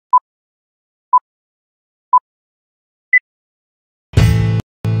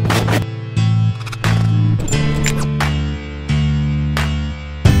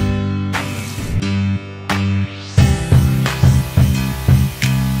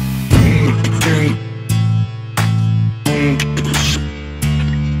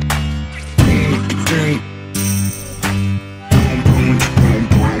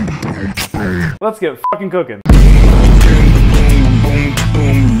Let's get fucking cooking.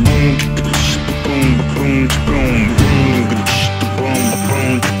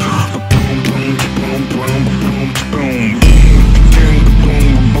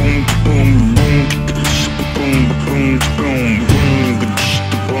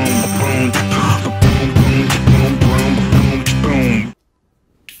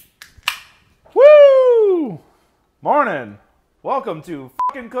 Woo! Morning. Welcome to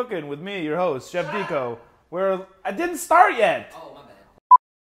fucking cooking with me, your host, Chef Dico. Where I didn't start yet. Oh, my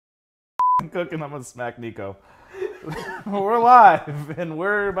bad. Cooking, I'm gonna smack Nico. We're live and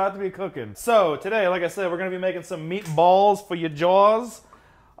we're about to be cooking. So today, like I said, we're gonna be making some meatballs for your jaws.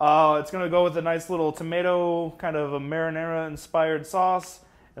 It's gonna go with a nice little tomato, kind of a marinara inspired sauce.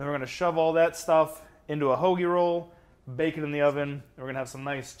 And we're gonna shove all that stuff into a hoagie roll, bake it in the oven, and we're gonna have some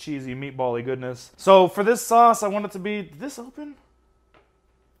nice cheesy meatball-y goodness. So for this sauce, I want it to be, did this open?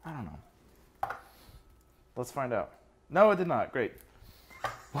 I don't know. Let's find out. No, it did not. Great.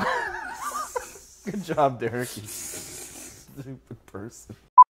 Good job, Derek. You stupid person.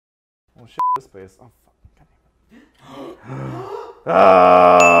 Oh shit, this space. Oh fuck.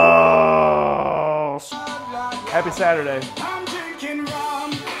 Oh, happy Saturday. I'm drinking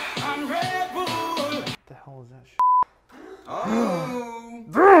rum. I'm Red Bull. What the hell is that shit? Oh.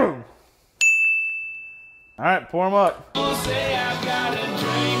 All right, pour them up. Say I've got a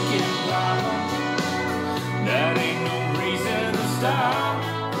drinking problem. That ain't no reason to stop.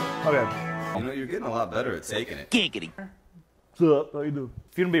 Okay. You know, you're getting a lot better at taking it. Giggity. What's up? How you doing?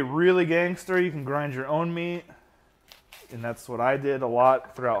 If you want to be really gangster, you can grind your own meat. And that's what I did a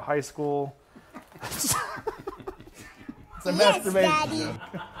lot throughout high school. It's a masturbation joke.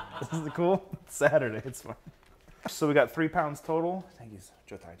 This is cool. It's Saturday. It's fine. So we got 3 pounds total. Thank you.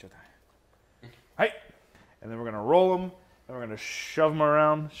 Jotai, jotai. Hi. And then we're going to roll them. And we're going to shove them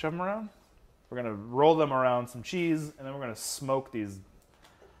around. Shove them around? We're going to roll them around some cheese. And then we're going to smoke these.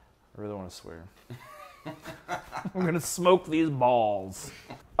 I really want to swear. We're going to smoke these balls.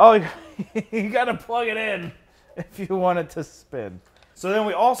 Oh, you got to plug it in if you want it to spin. So then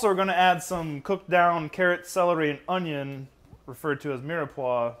we also are going to add some cooked down carrot, celery, and onion, referred to as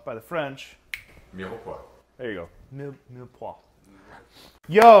mirepoix by the French. Mirepoix. There you go. Mirepoix.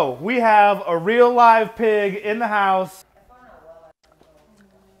 Yo, we have a real live pig in the house.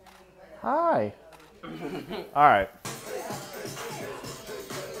 Hi. All right.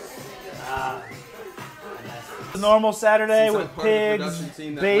 Normal Saturday with pigs,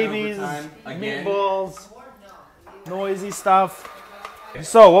 babies, meatballs, noisy stuff.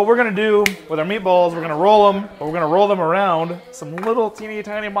 So what we're gonna do with our meatballs, we're gonna roll them, but we're gonna roll them around some little teeny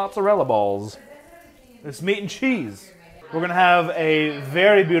tiny mozzarella balls. It's meat and cheese. We're gonna have a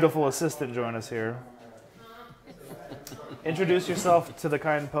very beautiful assistant join us here. Introduce yourself to the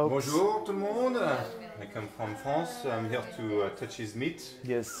kind folks. Bonjour tout le monde. I come from France. I'm here to touch his meat.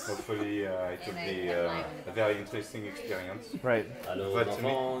 Yes. Hopefully it will be a very interesting experience. Right.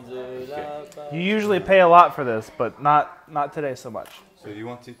 Okay. You usually pay a lot for this, but not today so much. So you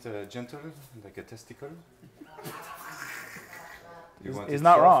want it gentle, like a testicle? You want He's it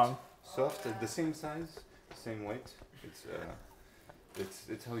not soft, wrong. Soft, at the same size, same weight. It's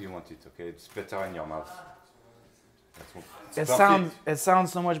how you want it. Okay, it's better in your mouth. It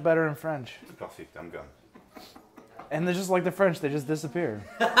sounds so much better in French. Perfect. I'm gone. And they're just like the French, they just disappear.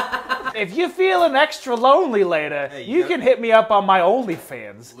 If you're feeling extra lonely later, hey, you can hit me up on my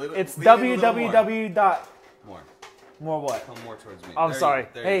OnlyFans. It's www. More what? Come more towards me. I'm sorry.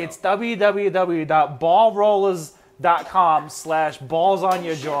 Hey, it's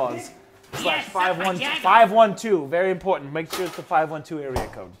www.ballrollers.com/ballsonyourjaws/512. Very important. Make sure it's the 512 area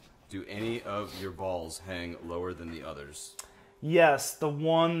code. Do any of your balls hang lower than the others? Yes, the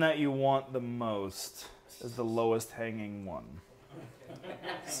one that you want the most is the lowest hanging one.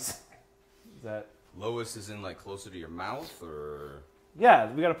 Is that Lowest is in like closer to your mouth, or?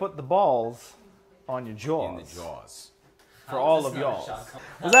 Yeah, we got to put the balls on your jaws. In the jaws. For all of y'all.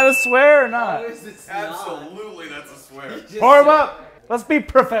 Was that a swear or not? Absolutely, that's a swear. Pour them up. Let's be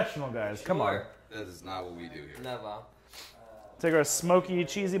professional, guys. Come on. That is not what we do here. Never. Take our smoky,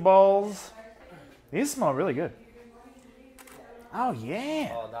 cheesy balls. These smell really good. Oh,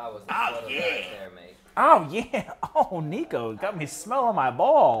 yeah. Oh, that was the right there, mate. Oh, yeah. Oh, Nico got me smelling my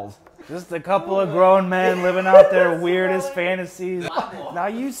balls. Just a couple of grown men living out their weirdest fantasies. Now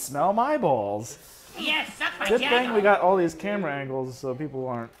you smell my balls. Yes, suck my Good thing we got all these camera angles so people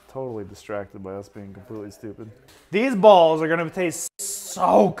aren't totally distracted by us being completely stupid. These balls are going to taste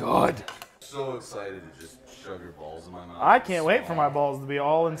so good. So excited to just shove your balls in my mouth. I can't wait for my balls to be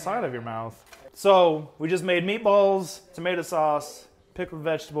all inside of your mouth. So we just made meatballs, tomato sauce, pickled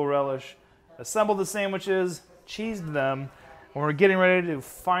vegetable relish, assembled the sandwiches, cheesed them, and we're getting ready to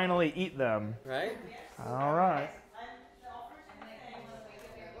finally eat them. Right? All right.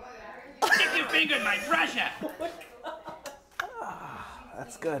 Stick your finger in my Russia.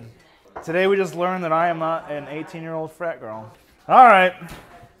 That's good. Today we just learned that I am not an 18-year-old frat girl. All right,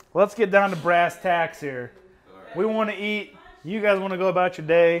 let's get down to brass tacks here. We want to eat. You guys want to go about your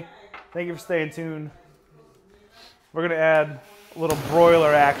day. Thank you for staying tuned. We're going to add a little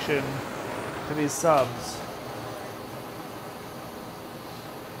broiler action to these subs.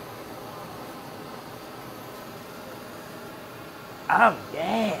 Oh,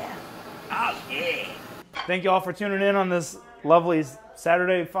 yeah. Oh, yeah. Thank you all for tuning in on this lovely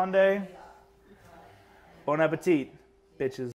Saturday fun day. Bon appetit, bitches.